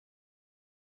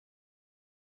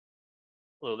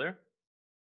Hello there.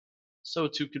 So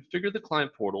to configure the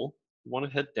client portal, you want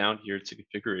to head down here to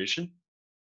configuration.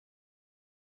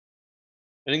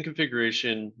 And in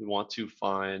configuration, we want to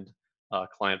find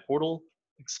client portal,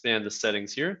 expand the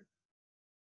settings here.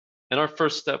 And our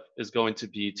first step is going to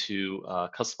be to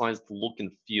customize the look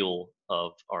and feel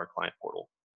of our client portal.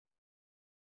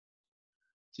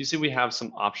 So you see we have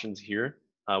some options here.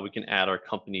 We can add our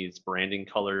company's branding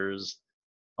colors,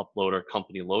 upload our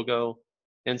company logo,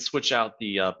 and switch out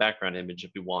the background image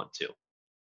if we want to.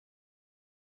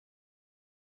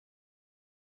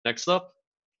 Next up,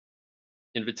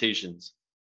 invitations.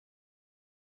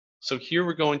 So here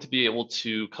we're going to be able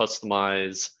to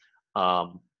customize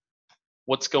um,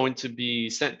 what's going to be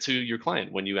sent to your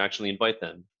client when you actually invite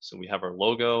them. So we have our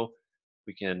logo.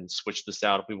 We can switch this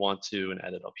out if we want to and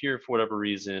add it up here for whatever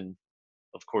reason.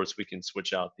 Of course, we can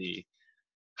switch out the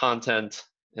content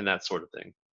and that sort of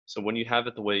thing. So when you have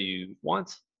it the way you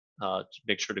want,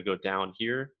 make sure to go down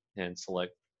here and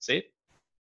select Save.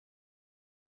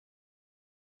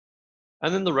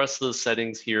 And then the rest of the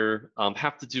settings here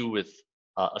have to do with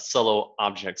Acello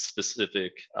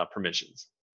object-specific permissions.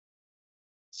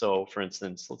 So for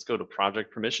instance, let's go to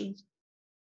project permissions.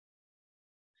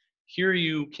 Here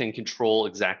you can control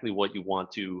exactly what you want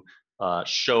to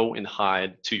show and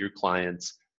hide to your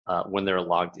clients when they're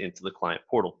logged into the client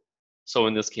portal. So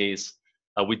in this case,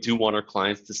 we do want our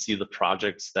clients to see the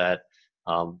projects that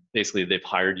basically they've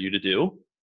hired you to do.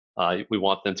 We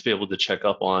want them to be able to check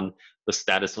up on the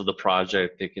status of the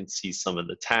project. They can see some of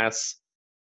the tasks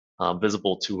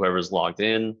visible to whoever's logged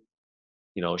in,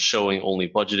 showing only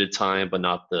budgeted time, but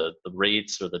not the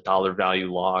rates or the dollar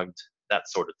value logged, that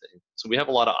sort of thing. So we have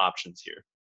a lot of options here.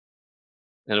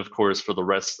 And of course, for the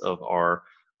rest of our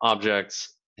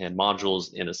objects and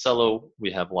modules in Acello,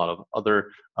 we have a lot of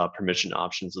other permission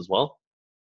options as well.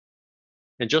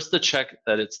 And just to check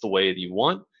that it's the way that you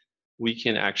want, we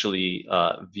can actually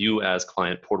view as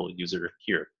client portal user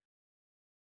here.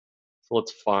 So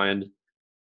let's find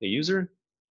a user,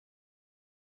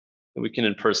 and we can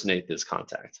impersonate this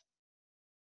contact.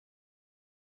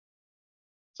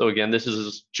 So again, this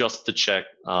is just to check,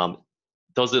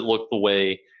 does it look the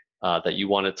way that you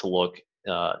want it to look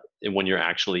and when you're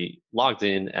actually logged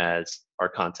in as our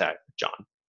contact, John.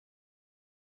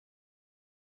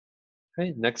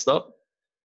 Okay, next up,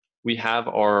 we have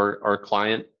our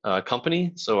client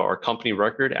company. So our company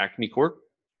record, Acme Corp.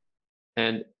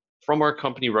 And from our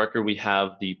company record, we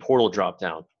have the portal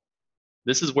dropdown.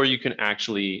 This is where you can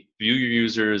actually view your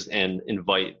users and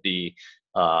invite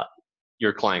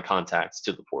your client contacts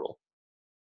to the portal.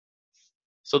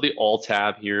 So the All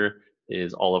tab here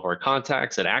is all of our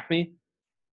contacts at Acme.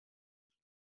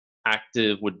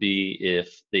 Active would be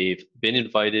if they've been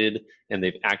invited and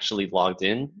they've actually logged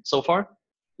in so far.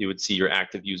 You would see your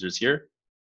active users here.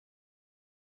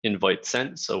 Invite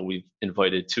sent, so we've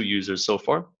invited 2 users so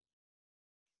far.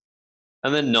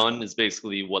 And then none is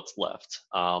basically what's left.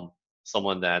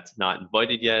 Someone that's not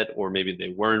invited yet, or maybe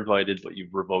they were invited but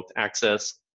you've revoked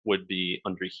access, would be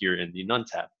under here in the None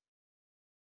tab.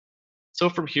 So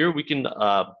from here, we can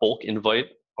bulk invite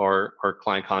our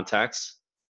client contacts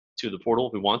to the portal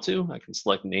if we want to. I can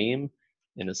select name,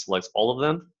 and it selects all of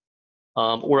them.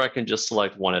 Or I can just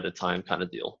select one at a time kind of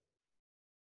deal.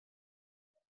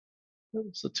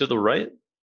 So to the right,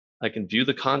 I can view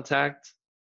the contact.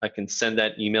 I can send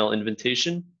that email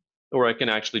invitation, or I can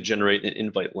actually generate an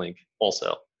invite link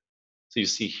also. So you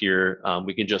see here,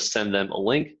 we can just send them a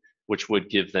link, which would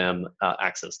give them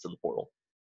access to the portal.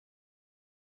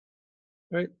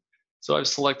 All right, so I've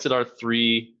selected our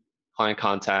 3 client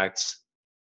contacts.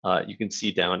 You can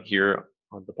see down here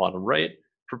on the bottom right,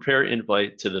 prepare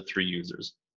invite to the 3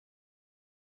 users.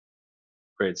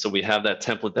 Great, so we have that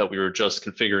template that we were just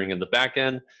configuring in the back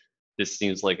end. This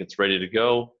seems like it's ready to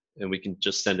go, and we can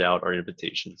just send out our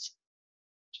invitations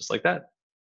just like that.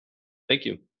 Thank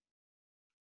you.